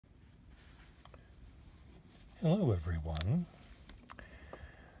Hello everyone.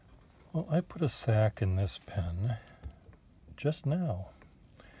 Well, I put a sack in this pen just now.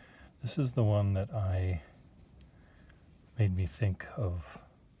 This is the one that made me think of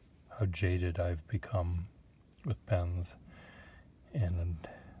how jaded I've become with pens. And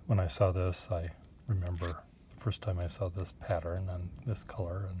when I saw this, I remember the first time I saw this pattern and this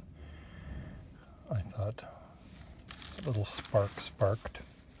color, and I thought a little spark sparked.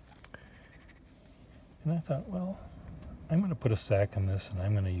 And I thought, well, I'm going to put a sack in this and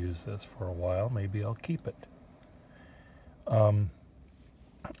I'm going to use this for a while. Maybe I'll keep it.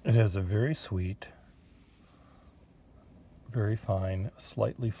 It has a very sweet, very fine,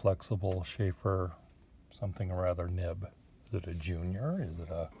 slightly flexible Sheaffer something or other nib. Is it a junior? Is it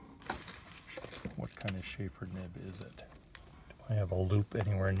what kind of Sheaffer nib is it? Do I have a loop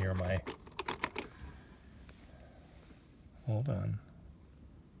anywhere near my... Hold on.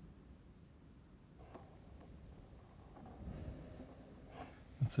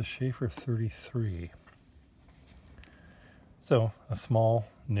 It's a Sheaffer 33. So, a small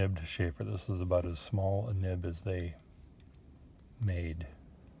nibbed Sheaffer. This is about as small a nib as they made.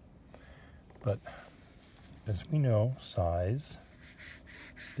 But, as we know, size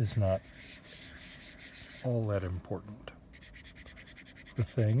is not all that important for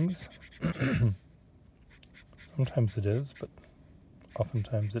things. Sometimes it is, but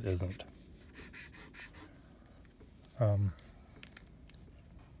oftentimes it isn't.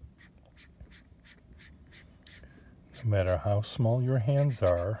 No matter how small your hands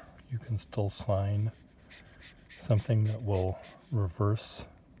are, you can still sign something that will reverse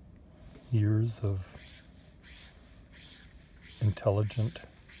years of intelligent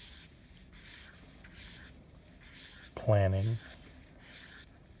planning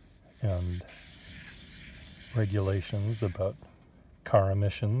and regulations about car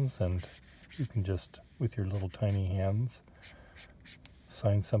emissions, and you can just, with your little tiny hands,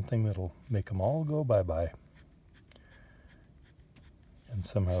 sign something that'll make them all go bye-bye. And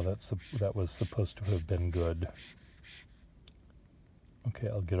somehow that was supposed to have been good. Okay,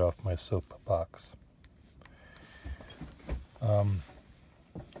 I'll get off my soapbox.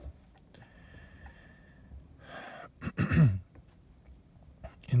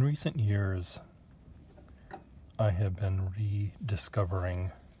 In recent years, I have been rediscovering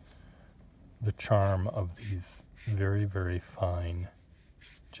the charm of these very, very fine,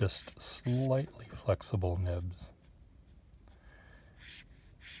 just slightly flexible nibs,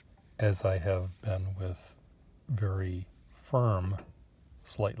 as I have been with very firm,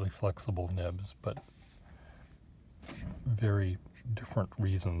 slightly flexible nibs, but very different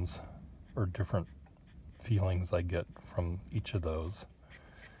reasons or different feelings I get from each of those.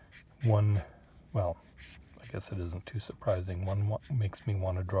 One, well, I guess it isn't too surprising. One makes me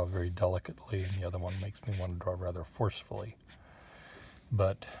want to draw very delicately, and the other one makes me want to draw rather forcefully.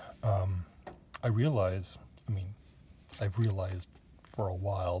 But I've realized for a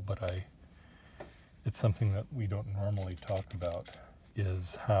while, but it's something that we don't normally talk about,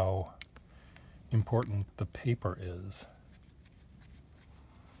 is how important the paper is.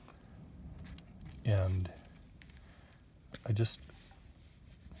 And was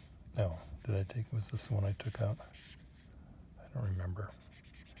this the one I took out? I don't remember.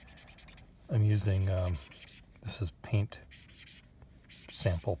 I'm using, this is paint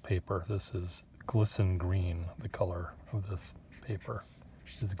sample paper. This is Glisten Green. The color of this paper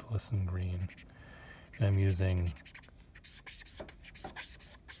is Glisten Green. And I'm using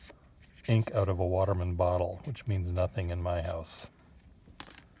ink out of a Waterman bottle, which means nothing in my house.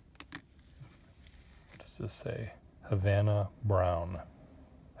 What does this say? Havana Brown.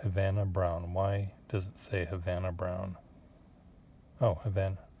 Havana Brown. Why does it say Havana Brown? Oh,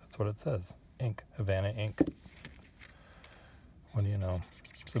 Havana. That's what it says. Ink. Havana ink. What do you know?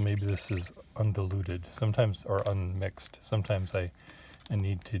 So maybe this is undiluted. Sometimes, or unmixed. Sometimes I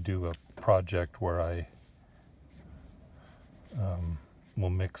need to do a project where I will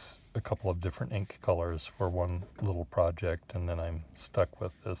mix a couple of different ink colors for one little project, and then I'm stuck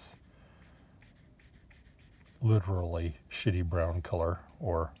with this literally shitty brown color,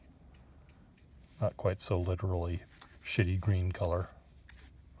 or not quite so literally shitty green color,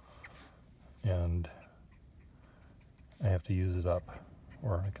 and I have to use it up,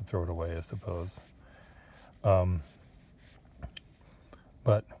 or I can throw it away, I suppose.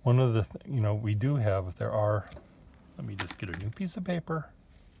 But one of the we do have, let me just get a new piece of paper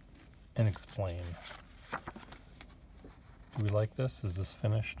and explain. Do we like this? Is this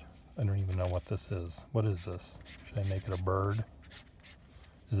finished? I don't even know what this is. What is this? Should I make it a bird?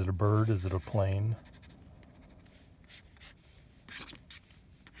 Is it a bird? Is it a plane?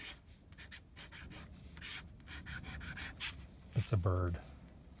 That's a bird.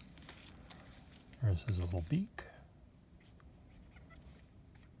 Here's his little beak.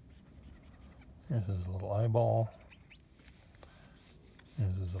 Here's his little eyeball.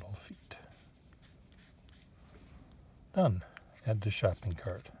 Here's his little feet. Done. Add to shopping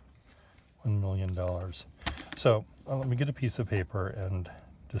cart. $1 million. So let me get a piece of paper and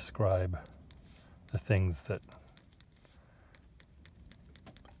describe the things that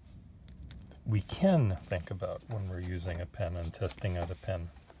we can think about when we're using a pen and testing out a pen.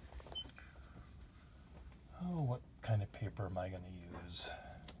 Oh, what kind of paper am I going to use?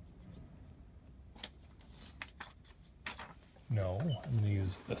 No, I'm going to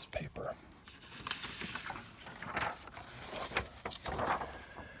use this paper.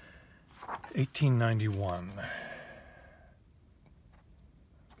 $18.91.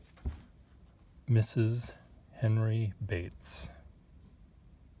 Mrs. Henry Bates.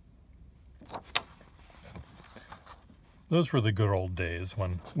 Those were the good old days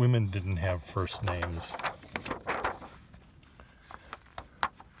when women didn't have first names.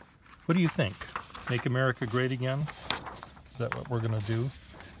 What do you think? Make America great again? Is that what we're going to do?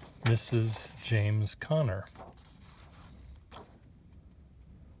 Mrs. James Connor.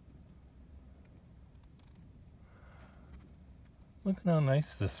 Look at how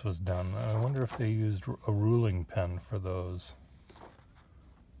nice this was done. I wonder if they used a ruling pen for those.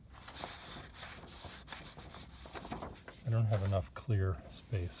 I don't have enough clear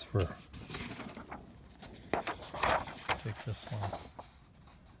space for... Take this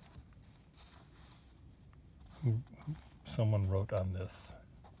one. Someone wrote on this.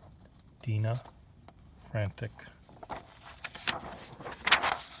 Dina, frantic,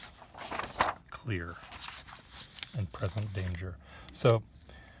 clear, and present danger. So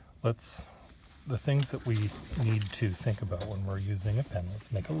the things that we need to think about when we're using a pen,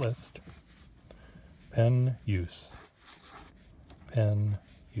 let's make a list. Pen use. Pen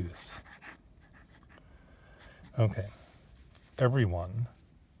use. Okay. Everyone,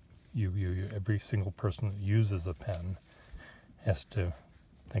 every single person that uses a pen has to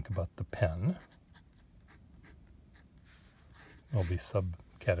think about the pen. There'll be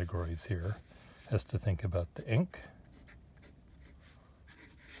subcategories here. Has to think about the ink.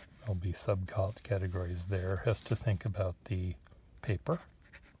 There'll be subcategories there. Has to think about the paper.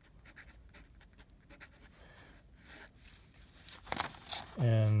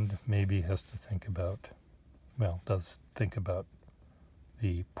 And maybe has to think about, well, does think about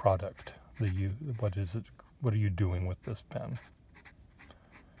the product. What is it? What are you doing with this pen?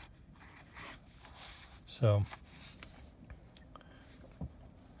 So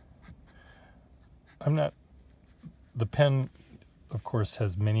the pen, of course,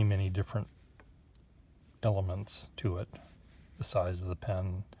 has many, many different elements to it. The size of the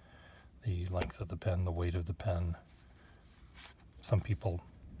pen, the length of the pen, the weight of the pen. Some people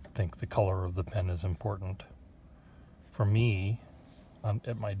think the color of the pen is important. For me,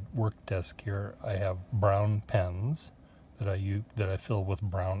 at my work desk here, I have brown pens that I fill with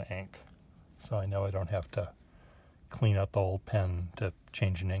brown ink. So I know I don't have to clean out the whole pen to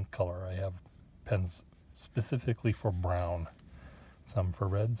change an ink color. I have pens specifically for brown. Some for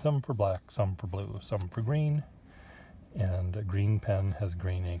red, some for black, some for blue, some for green. And a green pen has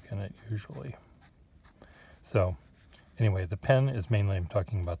green ink in it usually. So anyway, the pen is mainly, I'm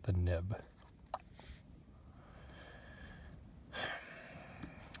talking about the nib.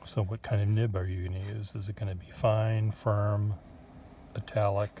 So what kind of nib are you going to use? Is it going to be fine, firm,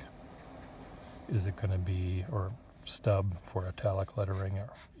 italic? Is it going to be, or stub for italic lettering, or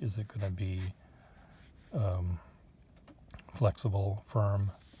is it going to be flexible,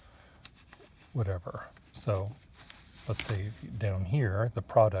 firm, whatever? So let's say down here, the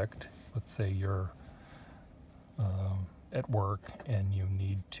product, let's say you're at work and you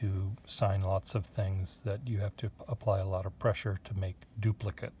need to sign lots of things that you have to apply a lot of pressure to make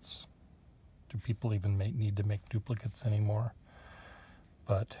duplicates. Do people even need to make duplicates anymore?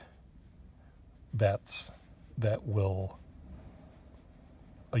 But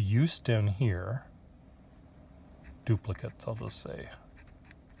a use down here, duplicates I'll just say,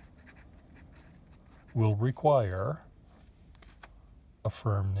 will require a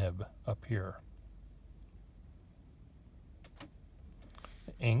firm nib up here.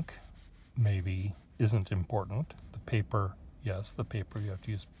 The ink maybe isn't important. The paper, yes, the paper, you have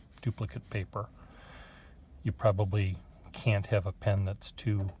to use duplicate paper. You probably can't have a pen that's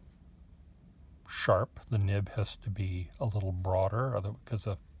too sharp. The nib has to be a little broader, because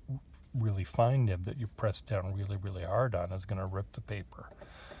a really fine nib that you press down really, really hard on is going to rip the paper.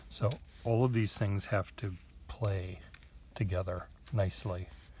 So all of these things have to play together nicely.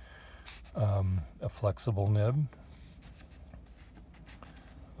 A flexible nib,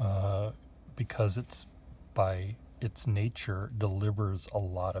 because it's by its nature delivers a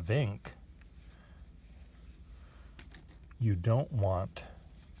lot of ink, you don't want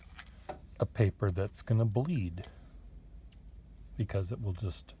a paper that's going to bleed, because it will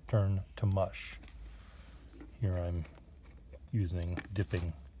just turn to mush. Here I'm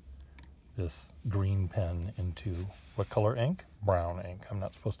dipping this green pen into what color ink? Brown ink. I'm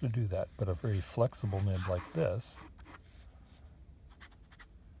not supposed to do that, but a very flexible nib like this,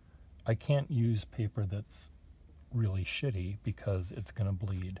 I can't use paper that's really shitty because it's going to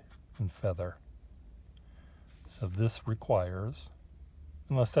bleed and feather. So this requires,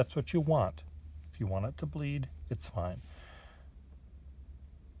 unless that's what you want, if you want it to bleed, it's fine.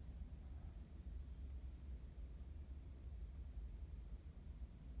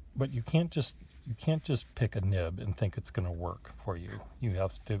 But you can't just pick a nib and think it's going to work for you. You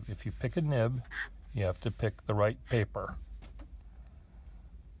have to, if you pick a nib, you have to pick the right paper.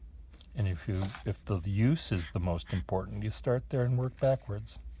 And if the use is the most important, you start there and work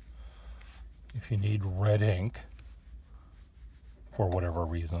backwards. If you need red ink for whatever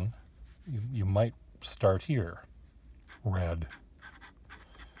reason, you might start here. Red.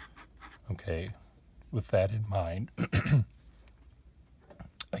 Okay, with that in mind,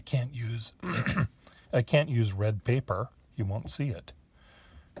 I can't use red paper. You won't see it.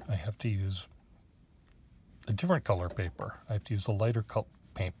 I have to use a different color paper. I have to use a lighter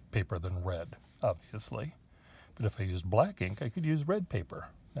paper than red, obviously. But if I use black ink, I could use red paper.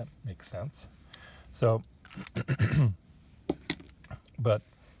 That makes sense. So, but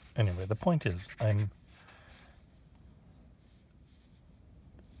anyway, the point is,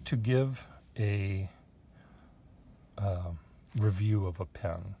 to give a review of a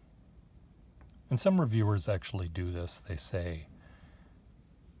pen. And some reviewers actually do this. They say,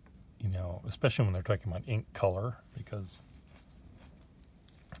 especially when they're talking about ink color, because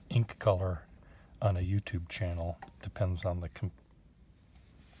ink color on a YouTube channel depends on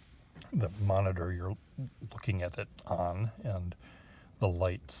the monitor you're looking at it on, and the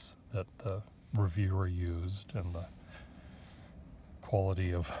lights that the reviewer used, and the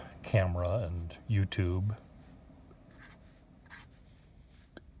quality of camera and YouTube,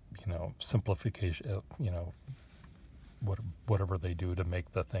 simplification, whatever they do to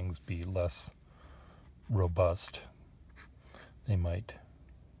make the things be less robust. They might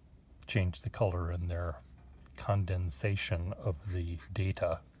change the color in their condensation of the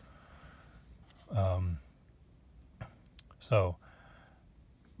data.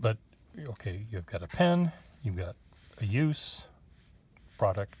 But okay, you've got a pen, you've got a use,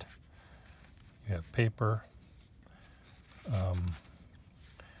 product, you have paper,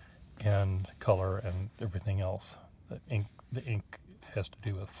 and color and everything else. The ink has to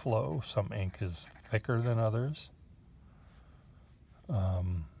do with flow. Some ink is thicker than others.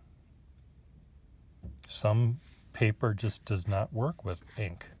 Some paper just does not work with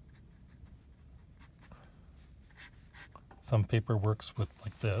ink. Some paper works with,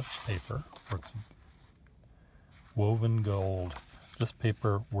 like this paper, works woven gold. This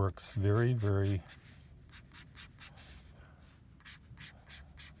paper works very, very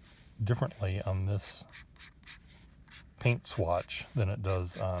differently on this paint swatch than it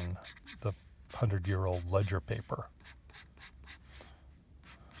does on the 100-year-old ledger paper.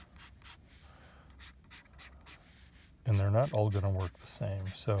 And they're not all going to work the same.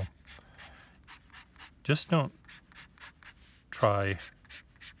 So just don't try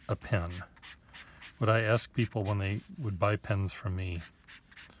a pen. What I ask people when they would buy pens from me,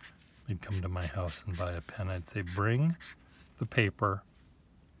 they'd come to my house and buy a pen, I'd say, bring the paper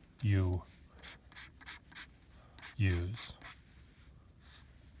you use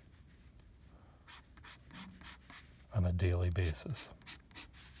on a daily basis.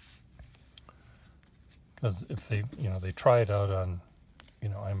 Because if they try it out on,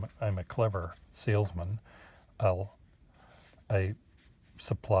 I'm a clever salesman, I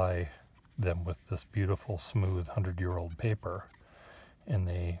supply them with this beautiful, smooth 100-year-old paper, and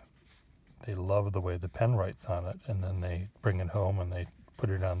they love the way the pen writes on it, and then they bring it home and they put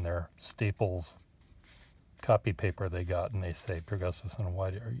it on their Staples copy paper they got, and they say, Progressiveson,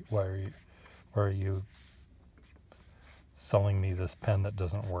 why are you selling me this pen that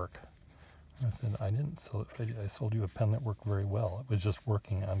doesn't work? And I said, I didn't sell it. I sold you a pen that worked very well. It was just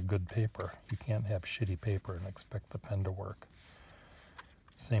working on good paper. You can't have shitty paper and expect the pen to work.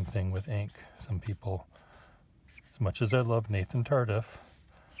 Same thing with ink. Some people, as much as I love Nathan Tardif,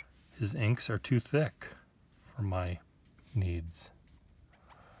 his inks are too thick for my needs.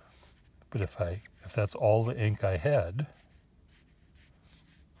 But if that's all the ink I had,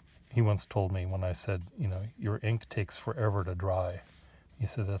 he once told me when I said, your ink takes forever to dry. He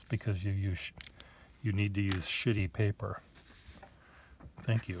said that's because you need to use shitty paper.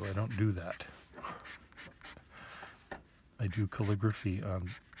 Thank you, I don't do that. I do calligraphy on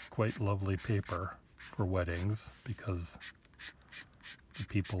quite lovely paper for weddings because the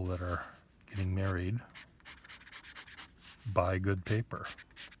people that are getting married buy good paper.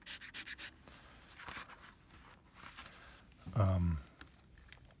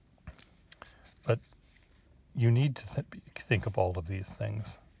 But you need to think of all of these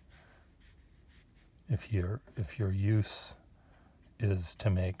things. If your use is to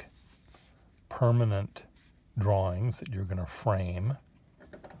make permanent drawings that you're going to frame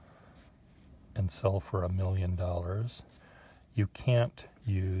and sell for $1 million, you can't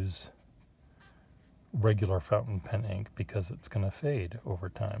use regular fountain pen ink because it's going to fade over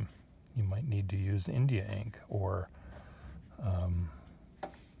time. You might need to use India ink or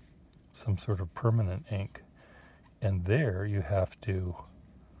some sort of permanent ink, and there you have to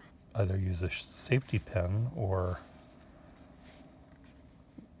either use a safety pen or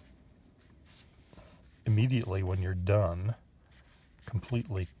immediately when you're done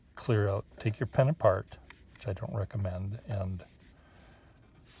completely clear out, take your pen apart, which I don't recommend, and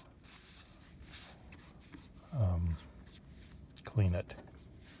clean it.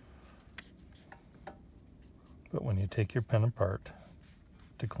 But when you take your pen apart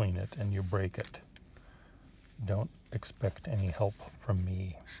to clean it and you break it, don't expect any help from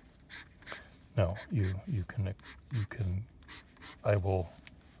me. No, you can I will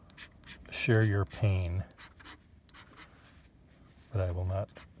share your pain, but I will not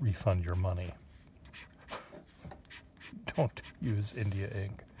refund your money. Don't use India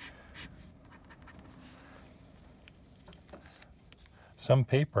ink. Some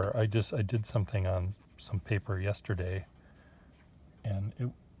paper, I did something on some paper yesterday, and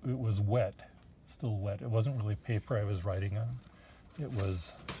it was wet, still wet. It wasn't really paper I was writing on. It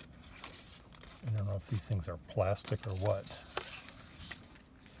was, I don't know if these things are plastic or what.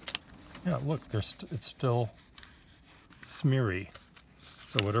 Yeah, look, it's still smeary.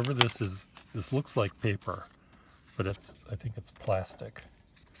 So whatever this is, this looks like paper, but I think it's plastic.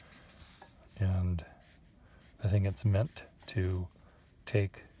 And I think it's meant to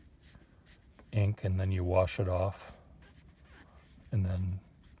take ink and then you wash it off and then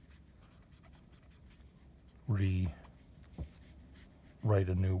rewrite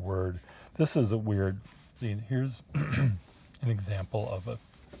a new word. This is a weird thing. Here's an example of an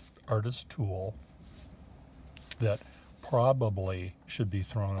artist tool that probably should be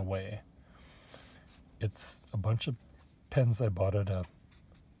thrown away. It's a bunch of pens I bought at a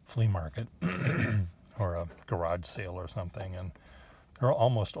flea market or a garage sale or something, and they're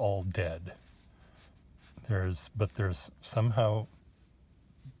almost all dead. But there's somehow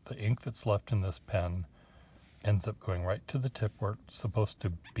the ink that's left in this pen ends up going right to the tip where it's supposed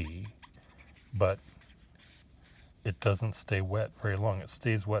to be, but it doesn't stay wet very long. It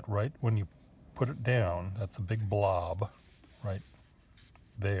stays wet right when you put it down. That's a big blob right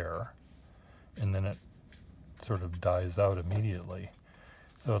there, and then it sort of dies out immediately.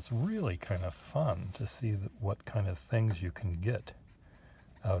 So it's really kind of fun to see what kind of things you can get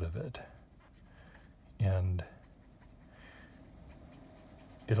out of it. And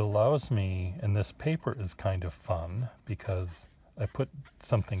it allows me, and this paper is kind of fun because I put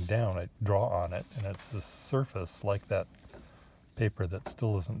something down, I draw on it, and it's this surface like that paper that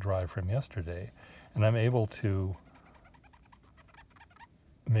still isn't dry from yesterday, and I'm able to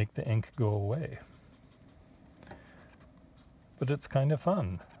make the ink go away. But it's kind of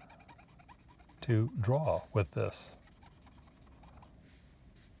fun to draw with this.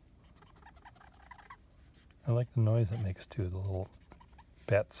 I like the noise it makes too, the little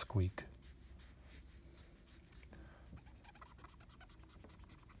bat squeak.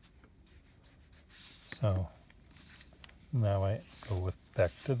 So now I go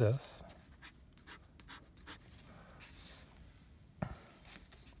back to this.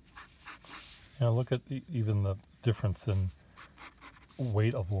 Now look at even the difference in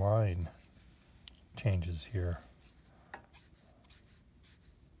weight of line changes here.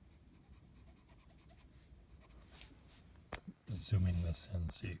 Zooming this in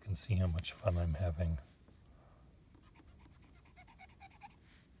so you can see how much fun I'm having.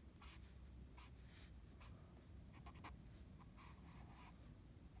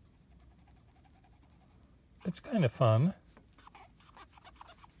 It's kind of fun.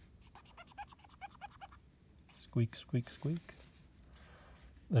 Squeak, squeak, squeak.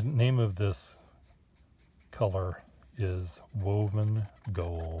 The name of this color is Woven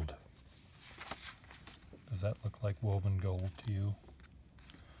Gold. Does that look like woven gold to you?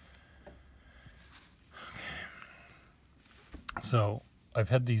 Okay. So I've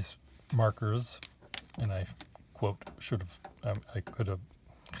had these markers, and I quote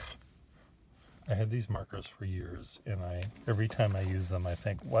I had these markers for years, and every time I use them I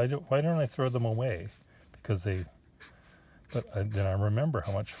think, why don't I throw them away? Because then I remember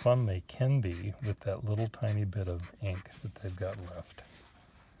how much fun they can be with that little tiny bit of ink that they've got left.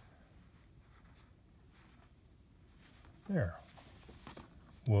 There.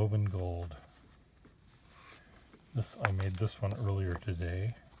 Woven gold. I made this one earlier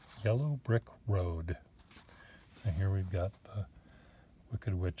today. Yellow Brick Road. So here we've got the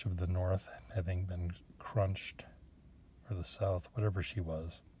Wicked Witch of the North having been crunched, or the South, whatever she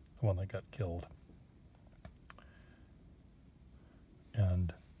was, the one that got killed.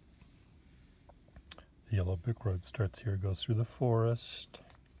 And the Yellow Brick Road starts here, goes through the forest,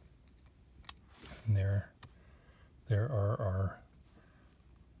 and there are our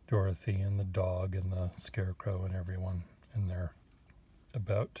Dorothy and the dog and the scarecrow and everyone, and they're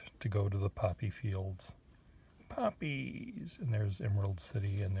about to go to the poppy fields. Poppies! And there's Emerald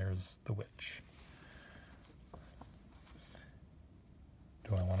City, and there's the witch.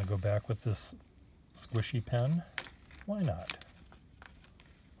 Do I want to go back with this squishy pen? Why not?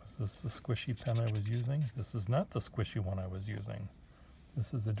 Was this the squishy pen I was using? This is not the squishy one I was using.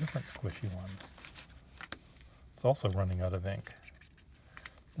 This is a different squishy one. It's also running out of ink.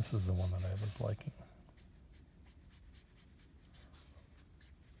 This is the one that I was liking.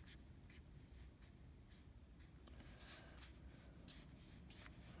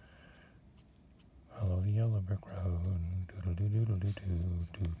 Follow the Yellow Brick Road.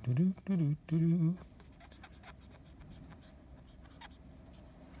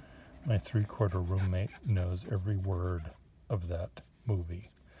 My 3/4 roommate knows every word of that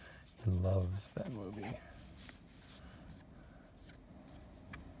movie. He loves that movie.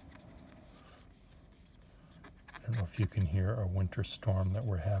 I don't know if you can hear our winter storm that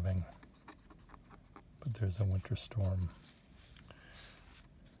we're having, but there's a winter storm.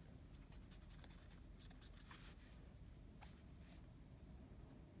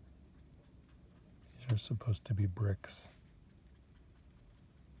 These are supposed to be bricks.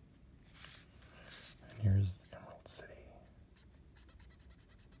 And here's Emerald City.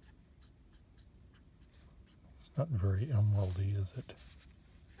 It's not very emeraldy, is it?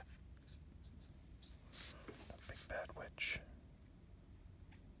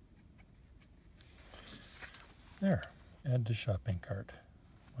 There, add to shopping cart,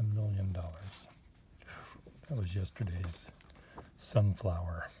 $1 million. That was yesterday's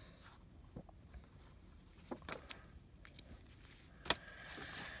sunflower.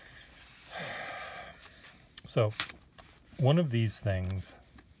 So, one of these things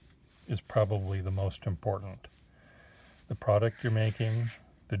is probably the most important. The product you're making,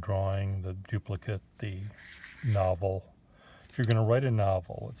 the drawing, the duplicate, the novel. If you're going to write a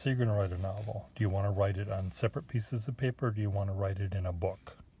novel, let's say you're going to write a novel, do you want to write it on separate pieces of paper, or do you want to write it in a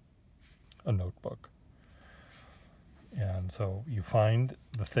book, a notebook? And so you find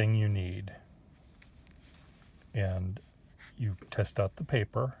the thing you need, and you test out the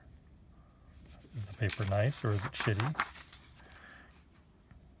paper. Is the paper nice, or is it shitty?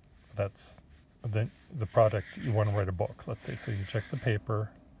 That's the product. You want to write a book, let's say. So you check the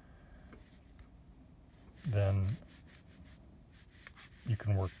paper, then you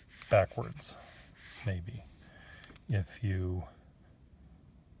can work backwards, maybe. If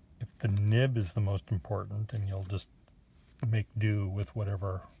the nib is the most important, and you'll just make do with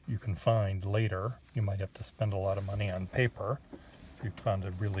whatever you can find later, you might have to spend a lot of money on paper. If you found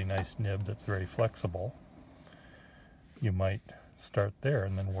a really nice nib that's very flexible, you might start there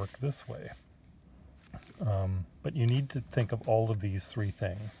and then work this way. But you need to think of all of these three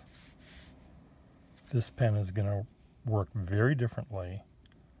things. This pen is going to work very differently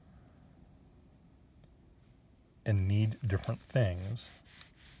and need different things.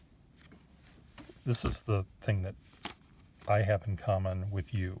 This is the thing that I have in common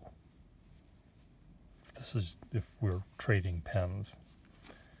with you. If we're trading pens,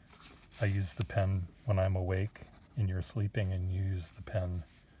 I use the pen when I'm awake and you're sleeping, and you use the pen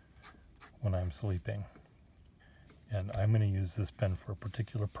when I'm sleeping. And I'm going to use this pen for a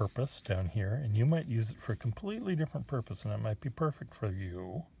particular purpose down here, and you might use it for a completely different purpose, and it might be perfect for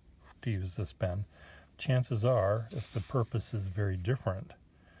you to use this pen. Chances are, if the purpose is very different,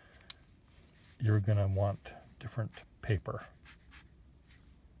 you're going to want different paper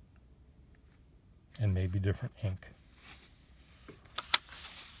and maybe different ink.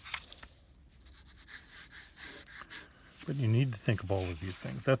 But you need to think of all of these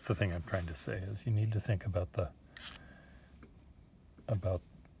things. That's the thing I'm trying to say, is you need to think about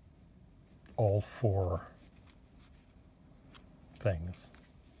all four things.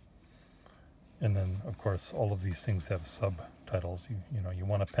 And then, of course, all of these things have subtitles. You know, you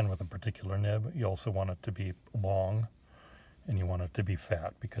want a pen with a particular nib. You also want it to be long, and you want it to be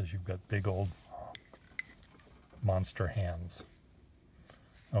fat because you've got big old monster hands.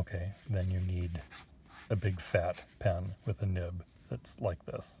 Okay, then you need a big fat pen with a nib that's like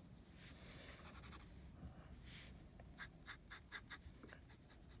this.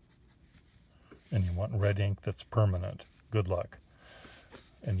 And you want red ink that's permanent. Good luck.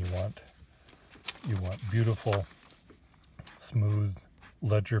 And you want beautiful, smooth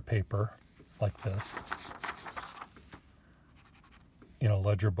ledger paper like this in a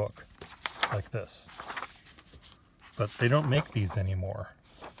ledger book like this. But they don't make these anymore.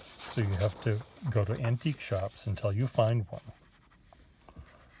 So you have to go to antique shops until you find one.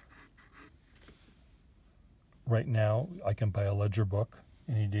 Right now, I can buy a ledger book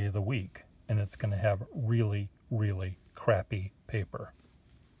any day of the week, and it's going to have really, really crappy paper.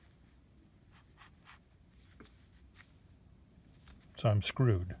 So I'm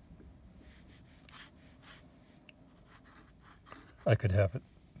screwed. I could have it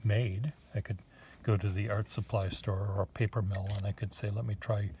made. I could go to the art supply store or a paper mill and I could say, let me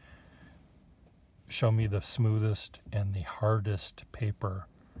try, show me the smoothest and the hardest paper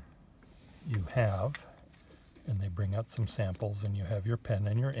you have. And they bring out some samples and you have your pen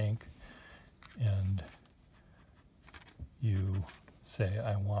and your ink and you say,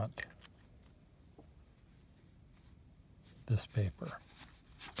 I want this paper.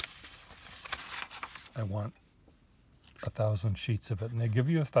 I want 1,000 sheets of it. And they give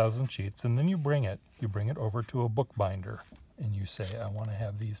you 1,000 sheets and then you bring it over to a bookbinder and you say, I want to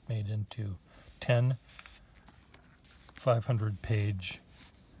have these made into 10 500-page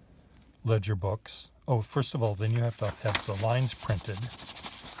ledger books. Oh, first of all, then you have to have the lines printed.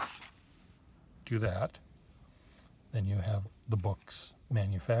 Do that. Then you have the books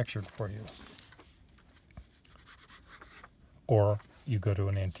manufactured for you. Or you go to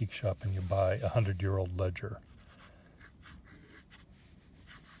an antique shop and you buy a 100-year-old ledger.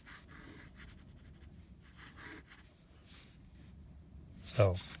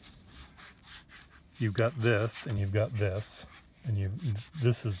 So you've got this and you've got this, and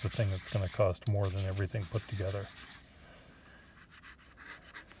this is the thing that's going to cost more than everything put together.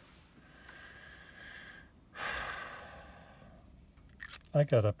 I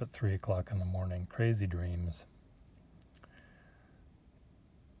got up at 3 o'clock in the morning, crazy dreams.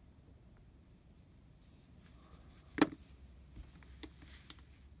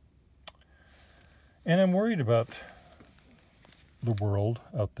 And I'm worried about the world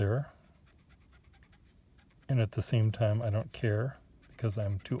out there. And at the same time, I don't care because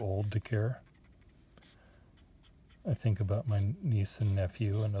I'm too old to care. I think about my niece and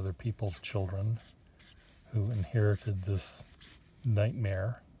nephew and other people's children who inherited this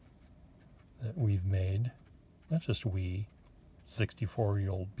nightmare that we've made. Not just we,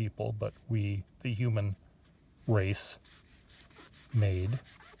 64-year-old people, but we, the human race, made.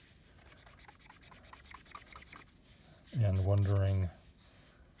 And wondering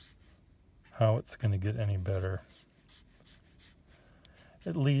how it's going to get any better.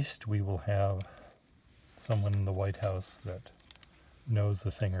 At least we will have someone in the White House that knows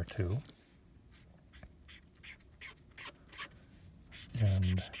a thing or two.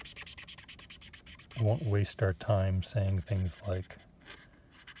 And won't waste our time saying things like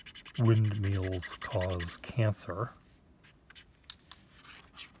windmills cause cancer.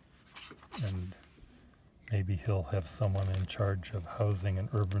 And maybe he'll have someone in charge of housing and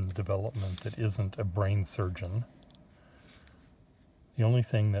urban development that isn't a brain surgeon. The only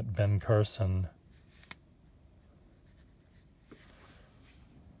thing that Ben Carson...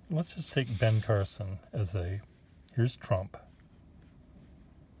 Let's just take Ben Carson as a... Here's Trump.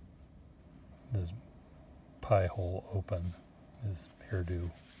 His pie hole open, his hairdo.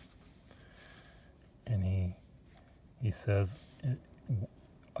 And he says...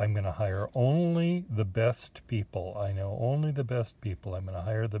 I'm going to hire only the best people. I know only the best people. I'm going to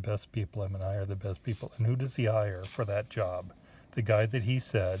hire the best people. I'm going to hire the best people. And who does he hire for that job? The guy that he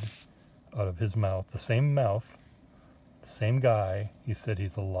said out of his mouth, the same guy, he said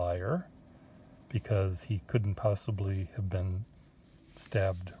he's a liar because he couldn't possibly have been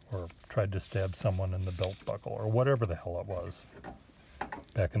stabbed or tried to stab someone in the belt buckle or whatever the hell it was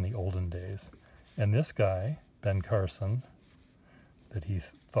back in the olden days. And this guy, Ben Carson, that he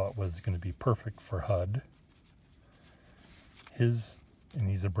thought was going to be perfect for HUD. And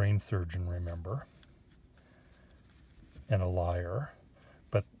he's a brain surgeon, remember, and a liar.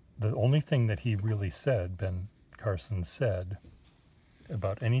 But the only thing that he really said, Ben Carson said,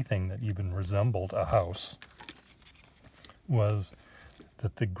 about anything that even resembled a house was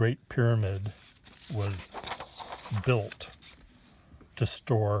that the Great Pyramid was built to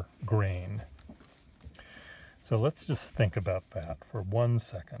store grain. So let's just think about that for 1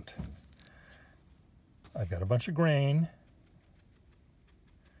 second. I've got a bunch of grain,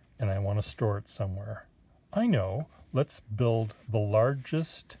 and I want to store it somewhere. I know, let's build the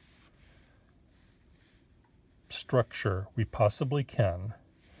largest structure we possibly can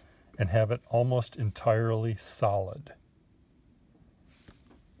and have it almost entirely solid.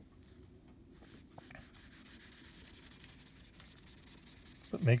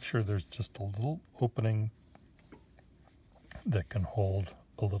 But make sure there's just a little opening that can hold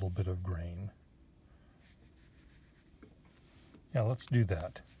a little bit of grain. Yeah, let's do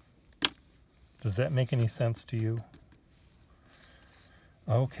that. Does that make any sense to you?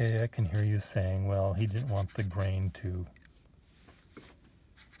 Okay, I can hear you saying, well, he didn't want the grain to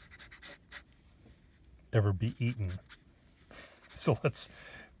ever be eaten. So let's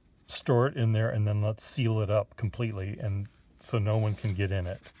store it in there and then let's seal it up completely and so no one can get in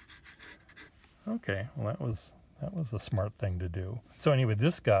it. Okay, well that was a smart thing to do. So anyway,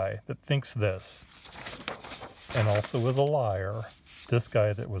 this guy that thinks this and also was a liar, this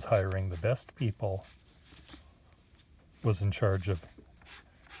guy that was hiring the best people was in charge of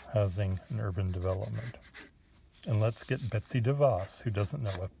housing and urban development. And let's get Betsy DeVos, who doesn't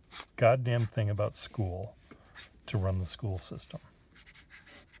know a goddamn thing about school, to run the school system.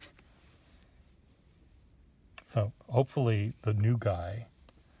 So hopefully the new guy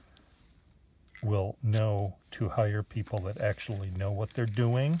will know to hire people that actually know what they're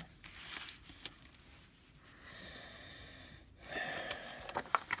doing.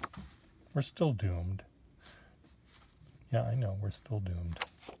 We're still doomed. Yeah, I know, we're still doomed.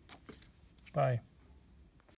 Bye.